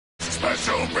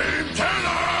Special Beam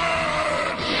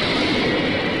Cannon!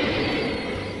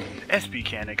 SP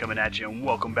Cannon coming at you, and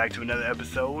welcome back to another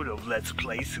episode of Let's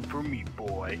Play Super Meat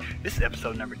Boy. This is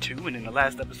episode number 2, and in the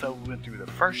last episode we went through the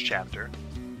first chapter,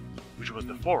 which was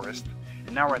the forest,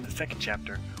 and now we're at the second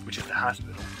chapter, which is the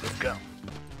hospital. Let's go.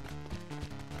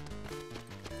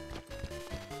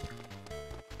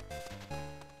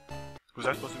 Was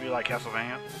that supposed to be like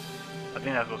Castlevania? I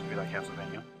think that's supposed to be like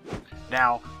Castlevania.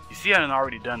 Now, you see I had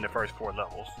already done the first 4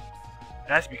 levels.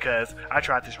 That's because I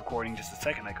tried this recording just a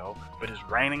second ago, but it's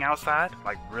raining outside,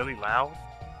 like really loud.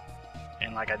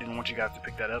 And like I didn't want you guys to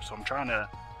pick that up, so I'm trying to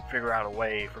figure out a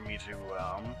way for me to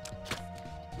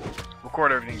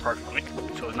record everything perfectly,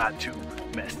 so it's not too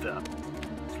messed up.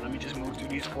 So let me just move through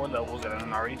these 4 levels that I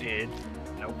already did.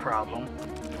 No problem.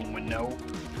 And with no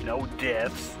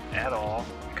deaths at all,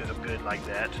 because I'm good like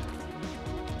that.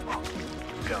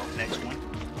 Let's go. Next one.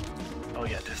 Oh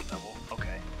yeah, this level.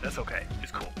 Okay. That's okay.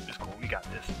 It's cool. It's cool. We got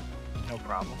this. No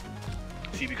problem.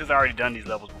 See, because I already done these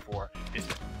levels before, it's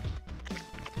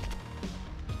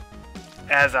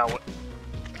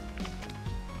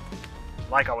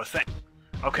like I was saying.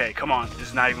 Okay, come on. This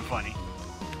is not even funny.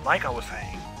 Like I was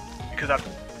saying, because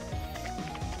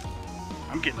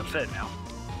I'm getting upset now.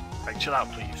 Like, chill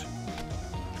out, please.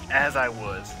 As I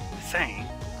was saying,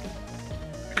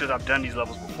 because I've done these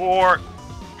levels before,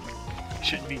 it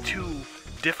shouldn't be too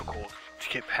difficult to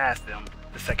get past them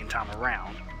the second time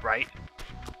around, right?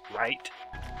 Right,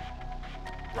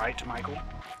 Michael?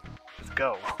 Let's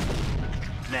go.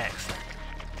 Next.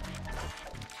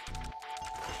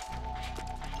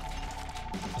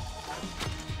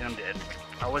 And I'm dead.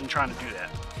 I wasn't trying to do that.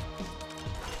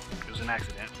 It was an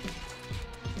accident.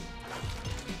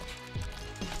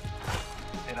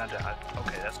 And I died.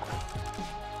 Okay, that's cool.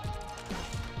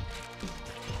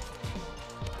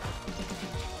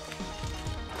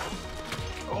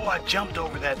 Oh, I jumped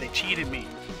over that. They cheated me.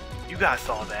 You guys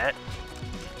saw that.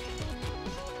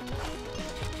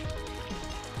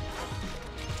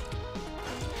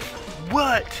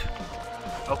 What?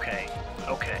 Okay.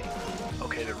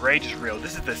 The rage is real.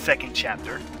 This is the second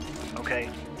chapter. Okay?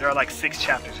 There are like 6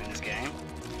 chapters in this game.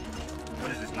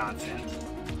 What is this nonsense?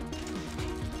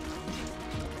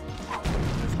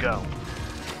 Let's go.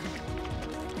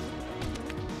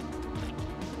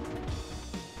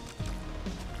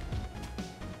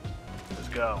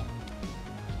 Go.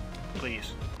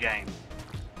 Please. Game.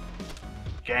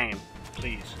 Game.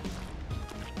 Please.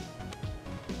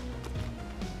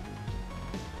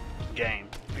 Game.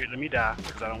 Here, let me die,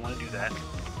 because I don't want to do that.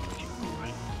 Keep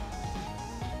moving.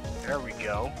 There we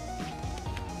go.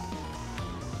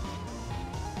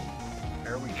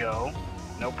 There we go.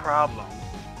 No problem.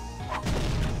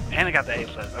 And I got the A+.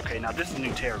 Okay, now this is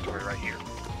new territory right here.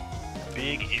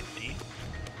 Big empty.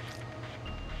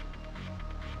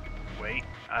 Wait,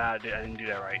 I didn't do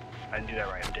that right. I'm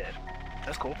dead.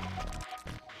 That's cool.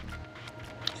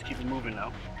 Just keep it moving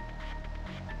though.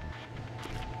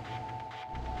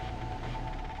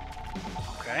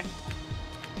 Okay.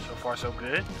 So far so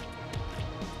good.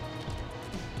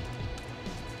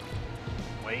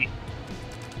 Wait.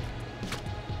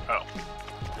 Oh.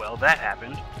 Well, that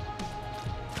happened.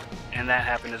 And that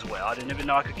happened as well. I didn't even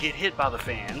know I could get hit by the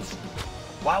fans.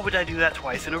 Why would I do that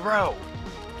twice in a row?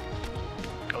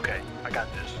 Okay, I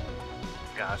got this.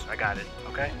 Guys, I got it,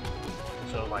 okay?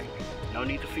 So, like, no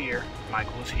need to fear.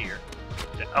 Michael is here.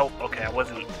 Oh, okay, I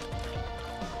wasn't...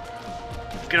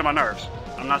 It's getting on my nerves.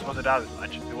 I'm not supposed to die this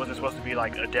much. It wasn't supposed to be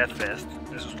like a death fest.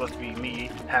 This was supposed to be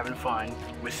me having fun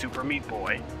with Super Meat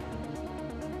Boy.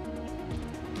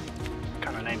 What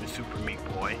kind of name is Super Meat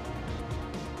Boy?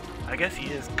 I guess he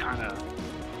is kind of...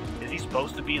 Is he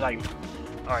supposed to be like...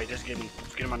 Alright, just get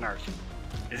on my nerves.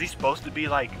 Is he supposed to be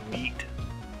like meat?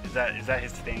 Is that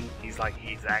his thing? He's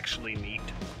actually meat.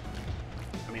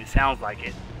 I mean, it sounds like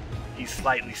it. He's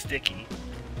slightly sticky.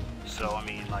 So, I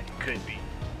mean, like, it could be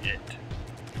it.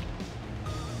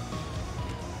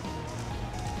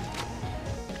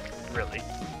 Really?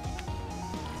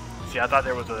 See, I thought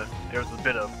there was a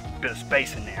bit of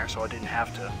space in there, so I didn't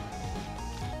have to.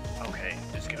 Okay,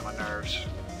 just get on my nerves.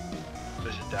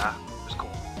 Let's just die. It's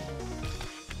cool.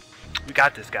 We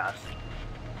got this, guys.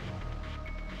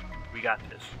 We got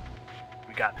this.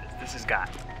 We got this. This is got.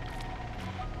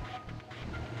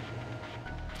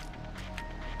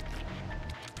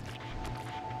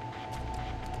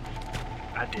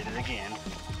 I did it again.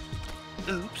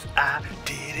 Oops, I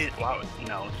did it. Wow,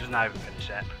 no, just not even finish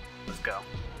that. Let's go.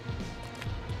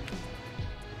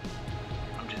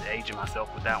 I'm just aging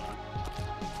myself with that one.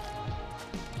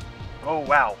 Oh,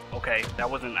 wow. Okay, that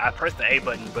wasn't... I pressed the A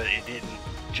button, but it didn't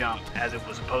jump as it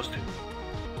was supposed to.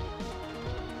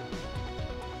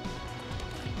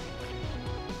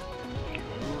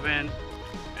 moving,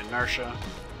 inertia,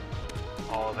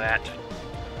 all of that.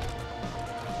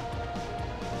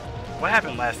 What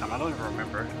happened last time? I don't even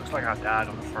remember. It looks like I died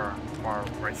on the far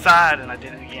right side and I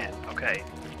did it again. Okay.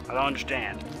 I don't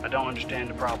understand. I don't understand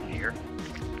the problem here.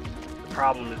 The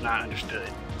problem is not understood.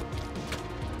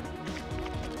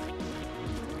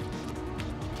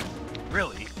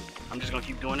 Really? I'm just gonna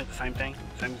keep doing it, the same thing?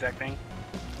 Same exact thing?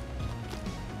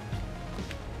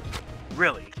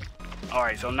 Really?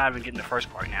 Alright, so I'm not even getting the first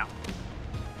part now.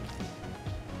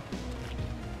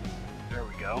 There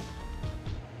we go.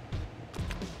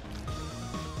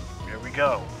 There we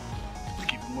go. Let's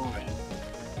keep moving.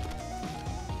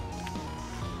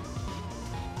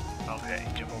 Okay,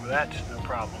 jump over that, no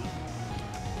problem.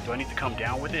 Do I need to come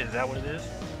down with it? Is that what it is?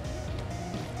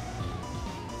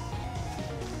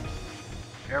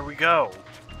 There we go.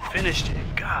 Finished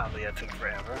it. Golly, that took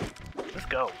forever. Let's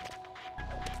go.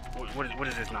 What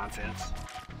is this nonsense?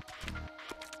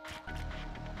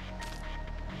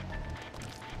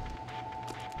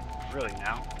 Really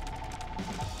now?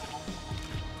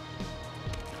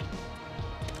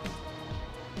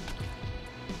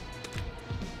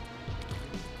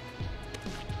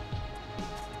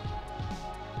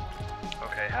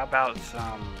 Okay, how about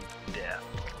some death?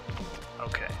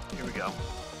 Okay, here we go.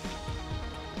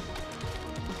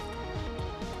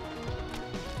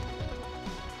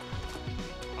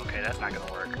 Okay, that's not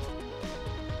gonna work.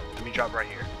 Let me drop right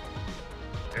here.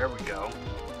 There we go.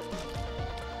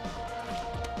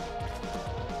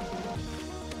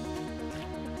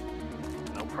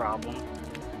 No problem.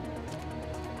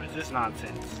 What is this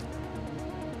nonsense?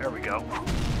 There we go.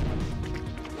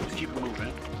 Let's keep it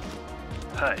moving.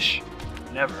 Hush.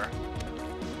 Never.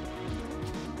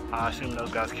 I assume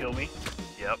those guys kill me.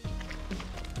 Yep.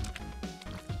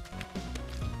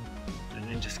 The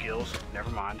ninja skills. Never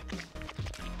mind.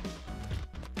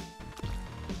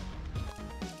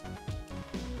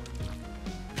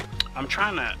 I'm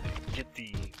trying to get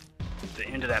the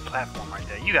end of that platform right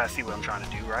there. You guys see what I'm trying to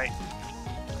do, right?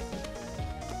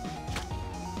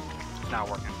 It's not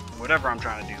working. Whatever I'm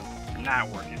trying to do, not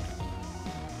working.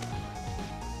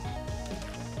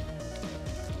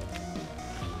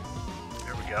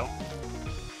 There we go.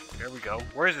 There we go.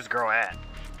 Where is this girl at?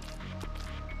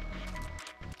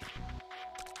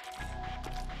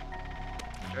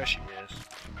 There she is.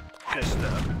 Good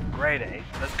stuff. Grade A.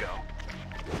 Let's go.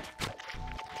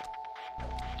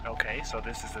 Okay, so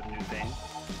this is a new thing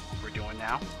we're doing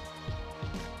now.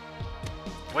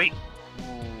 Wait.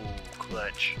 Ooh,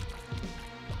 clutch.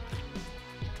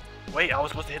 Wait, I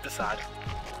was supposed to hit the side.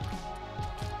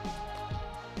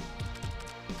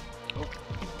 Oh.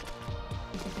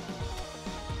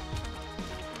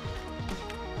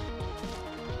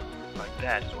 Like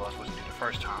that is what I was supposed to do the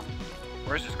first time.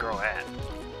 Where's this girl at?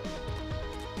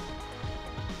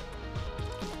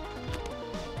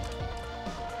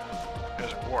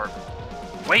 There's a warp.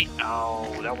 Wait!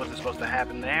 Oh, that wasn't supposed to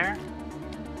happen there?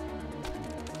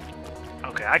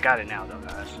 Okay, I got it now though,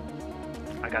 guys.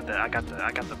 I got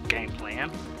the game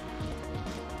plan.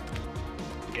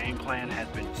 Game plan has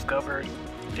been discovered.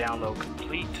 Download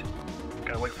complete.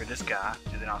 Gotta wait for this guy,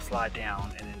 and then I'll slide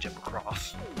down and then jump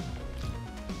across.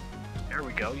 There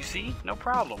we go, you see? No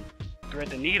problem. Thread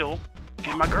the needle,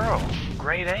 get my girl.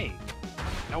 Grade A.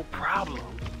 No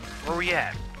problem. Where we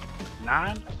at?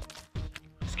 9?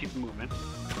 Let's keep moving.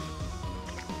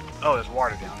 Oh, there's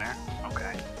water down there.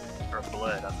 Okay. Or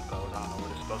blood, I suppose. I don't know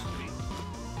what it's supposed to be.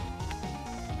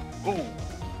 Ooh.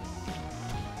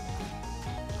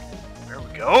 There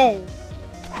we go.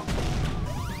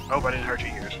 Hope I didn't hurt your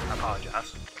ears. I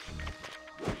apologize.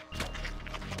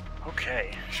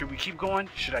 Okay. Should we keep going?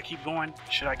 Should I keep going?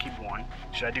 Should I keep going?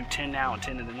 Should I do 10 now and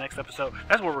 10 in the next episode?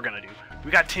 That's what we're going to do. We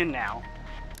got 10 now.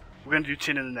 We're going to do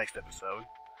 10 in the next episode.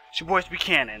 It's your boy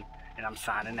Buchanan, and I'm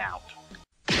signing out.